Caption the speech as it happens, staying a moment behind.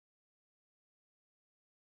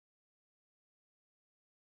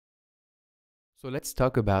So let's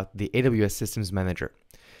talk about the AWS Systems Manager.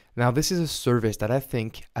 Now, this is a service that I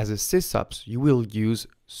think as a SysOps you will use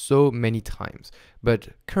so many times, but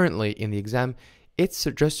currently in the exam, it's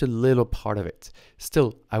just a little part of it.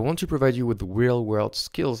 Still, I want to provide you with real-world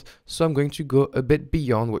skills, so I'm going to go a bit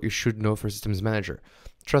beyond what you should know for Systems Manager.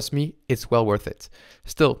 Trust me, it's well worth it.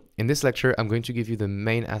 Still, in this lecture, I'm going to give you the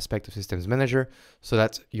main aspect of Systems Manager so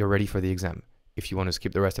that you're ready for the exam. If you want to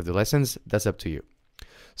skip the rest of the lessons, that's up to you.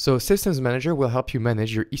 So Systems Manager will help you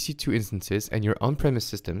manage your EC2 instances and your on-premise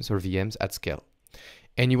systems or VMs at scale.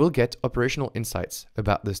 And you will get operational insights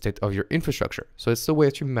about the state of your infrastructure. So it's the way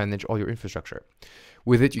to manage all your infrastructure.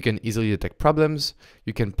 With it, you can easily detect problems.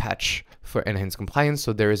 You can patch for enhanced compliance.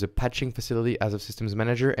 So there is a patching facility as of Systems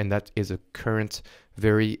Manager, and that is a current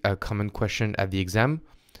very common question at the exam.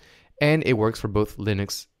 And it works for both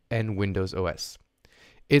Linux and Windows OS.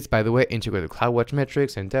 It's, by the way, integrated with CloudWatch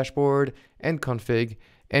metrics and dashboard and config,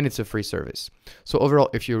 and it's a free service. So overall,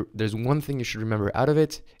 there's one thing you should remember out of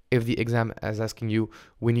it. If the exam is asking you,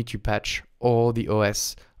 we need to patch all the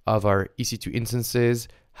OS of our EC2 instances.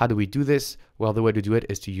 How do we do this? Well, the way to do it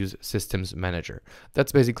is to use Systems Manager.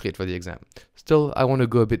 That's basically it for the exam. Still, I want to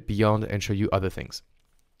go a bit beyond and show you other things.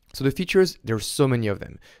 So the features, there's so many of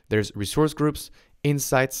them. There's resource groups,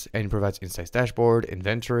 insights, and it provides insights dashboard,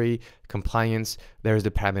 inventory, compliance. There's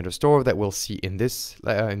the parameter store that we'll see in this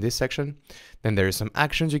section. Then there is some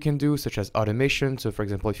actions you can do, such as automation. So for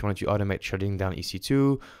example, if you want to automate shutting down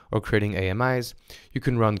EC2 or creating AMIs, you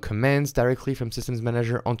can run commands directly from Systems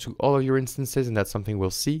Manager onto all of your instances, and that's something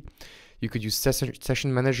we'll see. You could use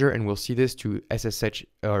Session Manager, and we'll see this to SSH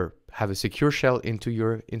or have a secure shell into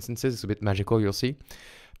your instances. It's a bit magical, you'll see.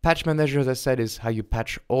 Patch Manager, as I said, is how you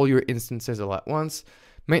patch all your instances all at once.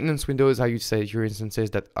 Maintenance window is how you set your instances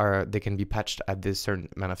that they can be patched at this certain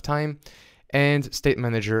amount of time. And State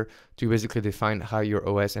Manager to basically define how your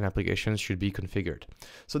OS and applications should be configured.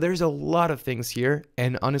 So there's a lot of things here,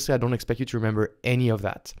 and honestly, I don't expect you to remember any of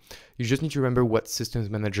that. You just need to remember what Systems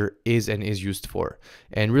Manager is and is used for.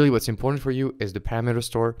 And really what's important for you is the parameter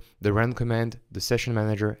store, the run command, the Session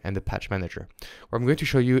Manager, and the Patch Manager. Where I'm going to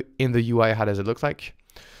show you in the UI how does it look like.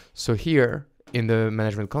 So here in the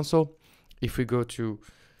management console, if we go to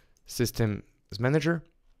Systems Manager,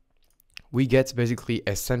 we get basically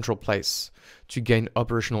a central place to gain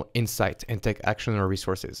operational insight and take action on our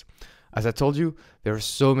resources. As I told you, there are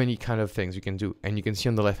so many kind of things you can do, and you can see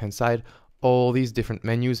on the left-hand side, all these different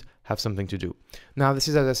menus have something to do. Now, this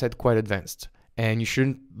is, as I said, quite advanced, and you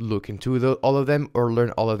shouldn't look into all of them or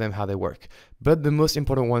learn all of them how they work. But the most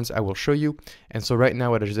important ones I will show you. And so right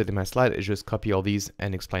now what I just did in my slide is just copy all these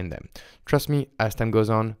and explain them. Trust me, as time goes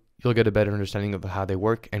on, you'll get a better understanding of how they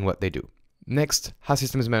work and what they do. Next, how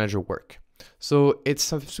Systems Manager work. So it's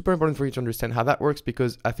super important for you to understand how that works,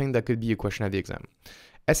 because I think that could be a question at the exam.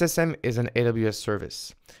 SSM is an AWS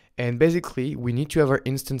service. And basically we need to have our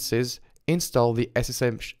instances install the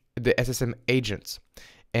SSM agents.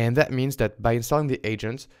 And that means that by installing the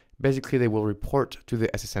agent, basically they will report to the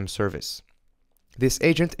SSM service. This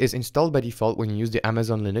agent is installed by default when you use the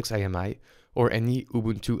Amazon Linux AMI or any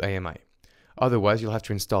Ubuntu AMI. Otherwise, you'll have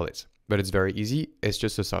to install it, but it's very easy. It's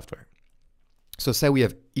just a software. So say we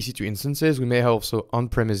have EC2 instances, we may have also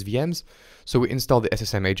on-premise VMs. So we install the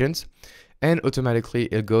SSM agents, and automatically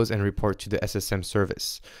it goes and reports to the SSM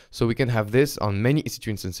service. So we can have this on many EC2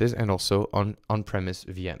 instances and also on on-premise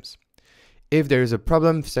VMs. If there is a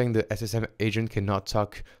problem saying the SSM agent cannot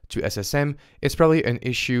talk to SSM, it's probably an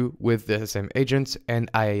issue with the SSM agent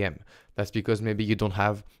and IAM. That's because maybe you don't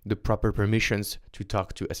have the proper permissions to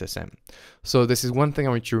talk to SSM. So this is one thing I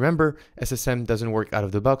want you to remember. SSM doesn't work out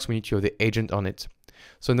of the box. We need to have the agent on it.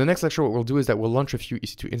 So in the next lecture, what we'll do is that we'll launch a few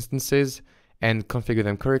EC2 instances and configure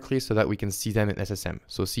them correctly so that we can see them in SSM.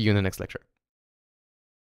 So see you in the next lecture.